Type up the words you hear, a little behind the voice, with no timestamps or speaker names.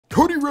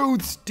Cody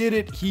Rhodes did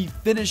it. He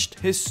finished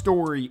his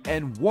story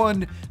and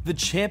won the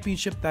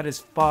championship that his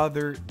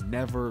father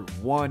never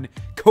won.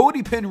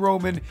 Cody pinned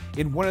Roman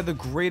in one of the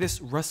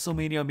greatest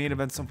WrestleMania main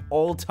events of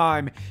all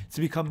time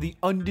to become the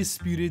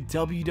undisputed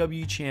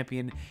WWE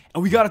Champion.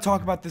 And we got to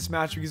talk about this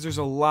match because there's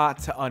a lot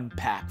to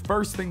unpack.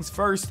 First things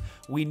first,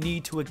 we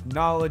need to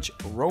acknowledge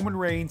Roman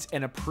Reigns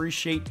and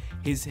appreciate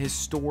his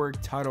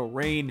historic title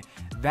reign.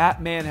 That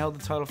man held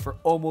the title for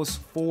almost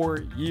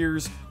 4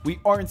 years. We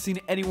aren't seeing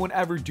anyone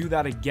ever do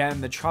that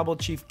again. The Tribal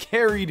Chief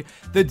carried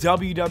the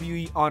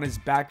WWE on his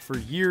back for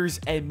years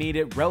and made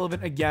it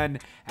relevant again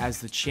as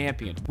the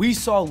champion. We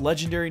saw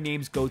legendary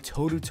names go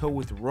toe-to-toe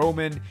with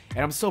Roman, and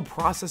I'm still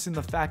processing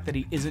the fact that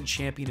he isn't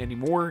champion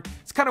anymore.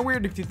 It's kind of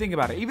weird if you think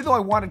about it. Even though I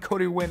wanted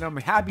Cody to win, and I'm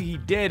happy he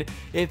did,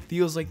 it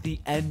feels like the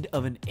end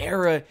of an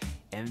era,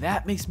 and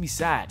that makes me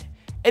sad.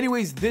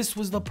 Anyways, this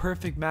was the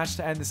perfect match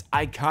to end this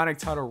iconic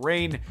title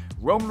reign.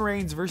 Roman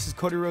Reigns versus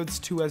Cody Rhodes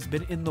 2 has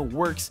been in the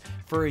works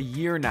for a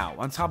year now.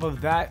 On top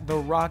of that, The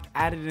Rock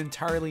added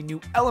entirely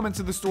new elements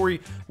to the story,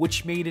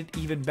 which made it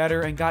even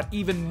better and got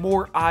even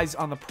more eyes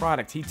on the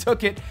product. He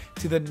took it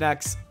to the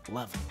next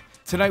level.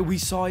 Tonight, we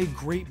saw a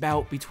great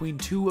bout between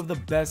two of the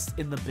best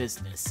in the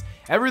business.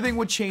 Everything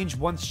would change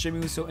once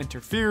Jimmy Uso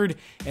interfered,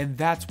 and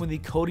that's when the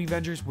Cody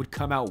Vengers would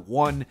come out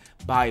one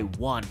by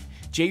one.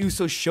 Jey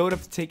Uso showed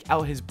up to take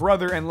out his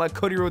brother and let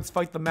Cody Rhodes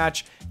fight the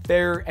match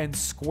fair and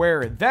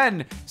square.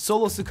 Then,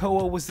 Solo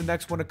Sikoa was the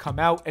next one to come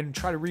out and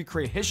try to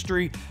recreate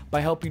history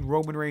by helping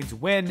Roman Reigns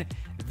win.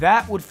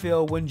 That would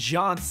fail when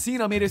John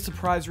Cena made a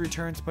surprise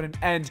return to put an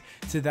end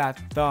to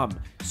that thumb.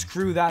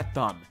 Screw that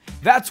thumb.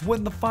 That's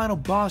when the final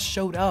boss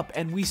showed up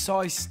and we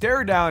saw a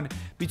stare down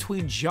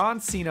between John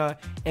Cena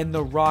and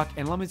The Rock.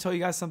 And let me tell you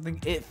guys something,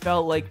 it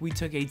felt like we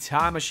took a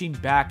time machine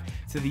back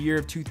to the year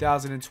of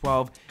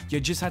 2012. You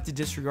just had to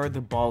disregard the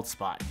bald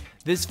spot.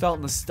 This felt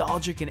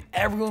nostalgic and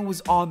everyone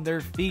was on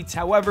their feet.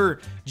 However,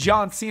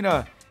 John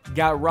Cena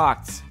got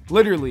rocked.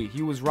 Literally,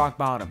 he was rock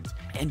bottomed.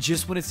 And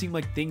just when it seemed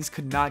like things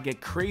could not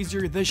get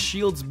crazier, the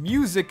Shield's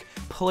music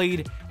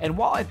played. And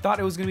while I thought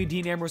it was going to be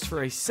Dean Ambrose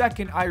for a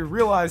second, I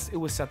realized it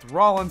was Seth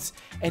Rollins.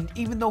 And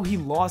even though he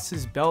lost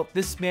his belt,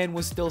 this man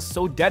was still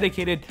so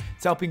dedicated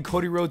to helping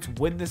Cody Rhodes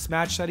win this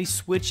match that he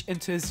switched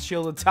into his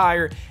Shield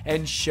attire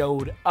and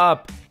showed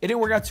up. It didn't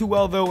work out too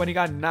well though, and he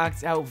got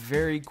knocked out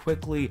very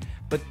quickly.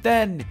 But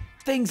then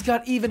things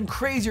got even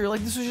crazier.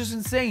 Like, this was just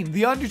insane.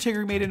 The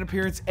Undertaker made an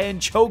appearance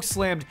and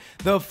chokeslammed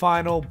the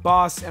final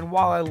boss. And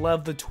while I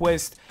love the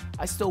twist,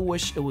 I still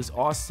wish it was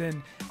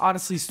Austin.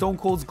 Honestly, Stone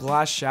Cold's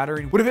glass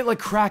shattering would have hit like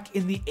crack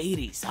in the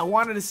 80s. I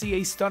wanted to see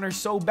a stunner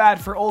so bad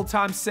for old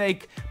time's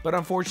sake, but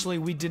unfortunately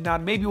we did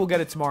not. Maybe we'll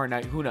get it tomorrow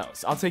night. Who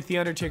knows? I'll take the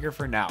Undertaker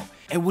for now.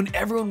 And when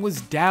everyone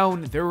was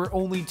down, there were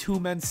only two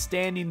men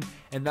standing,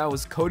 and that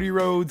was Cody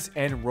Rhodes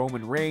and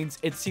Roman Reigns.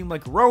 It seemed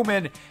like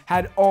Roman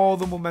had all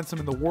the momentum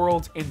in the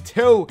world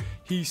until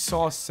he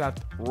saw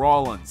Seth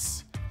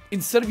Rollins.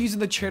 Instead of using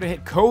the chair to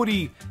hit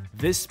Cody,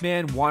 this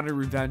man wanted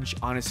revenge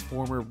on his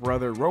former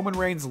brother. Roman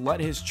Reigns let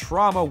his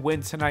trauma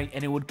win tonight,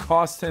 and it would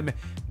cost him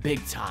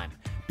big time.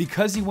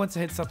 Because he went to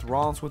hit Seth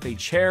Rollins with a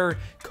chair,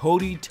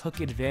 Cody took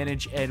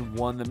advantage and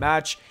won the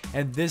match.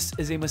 And this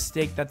is a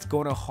mistake that's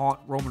going to haunt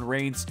Roman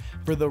Reigns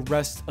for the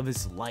rest of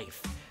his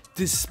life.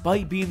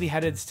 Despite being the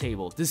head of this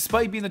table,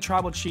 despite being the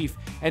Tribal Chief,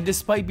 and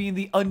despite being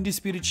the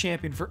Undisputed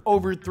Champion for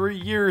over 3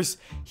 years,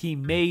 he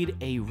made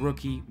a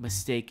rookie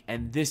mistake.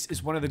 And this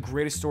is one of the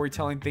greatest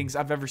storytelling things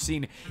I've ever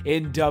seen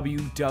in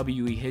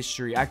WWE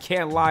history. I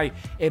can't lie,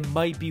 it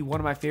might be one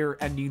of my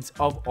favorite endings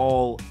of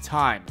all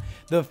time.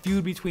 The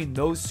feud between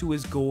those two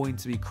is going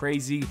to be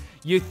crazy.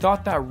 You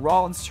thought that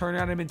Rollins turning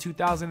on him in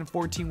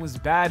 2014 was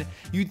bad?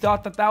 You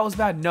thought that that was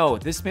bad? No,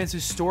 this man's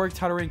historic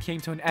title reign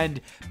came to an end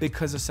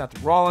because of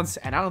Seth Rollins,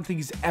 and I don't think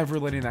he's ever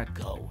letting that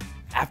go.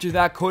 After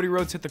that, Cody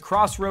Rhodes hit the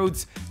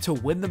crossroads to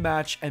win the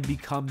match and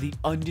become the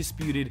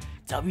undisputed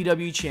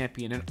WWE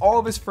Champion. And all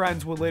of his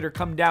friends would later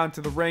come down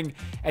to the ring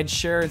and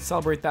share and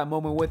celebrate that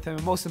moment with him.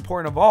 And most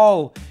important of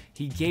all,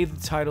 he gave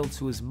the title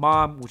to his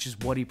mom, which is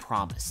what he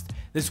promised.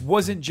 This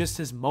wasn't just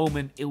his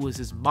moment, it was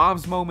his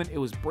mom's moment, it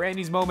was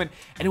Brandy's moment,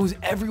 and it was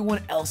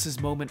everyone else's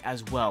moment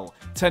as well.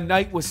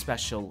 Tonight was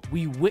special.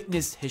 We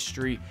witnessed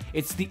history.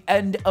 It's the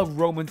end of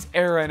Roman's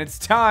era, and it's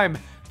time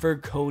for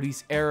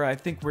Cody's era. I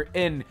think we're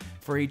in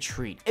for a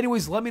treat.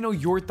 Anyways, let me know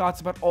your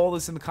thoughts about all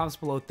this in the comments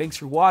below. Thanks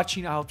for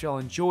watching. I hope y'all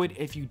enjoyed.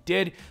 If you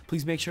did,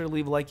 please make sure to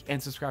leave a like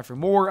and subscribe for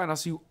more, and I'll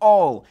see you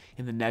all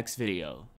in the next video.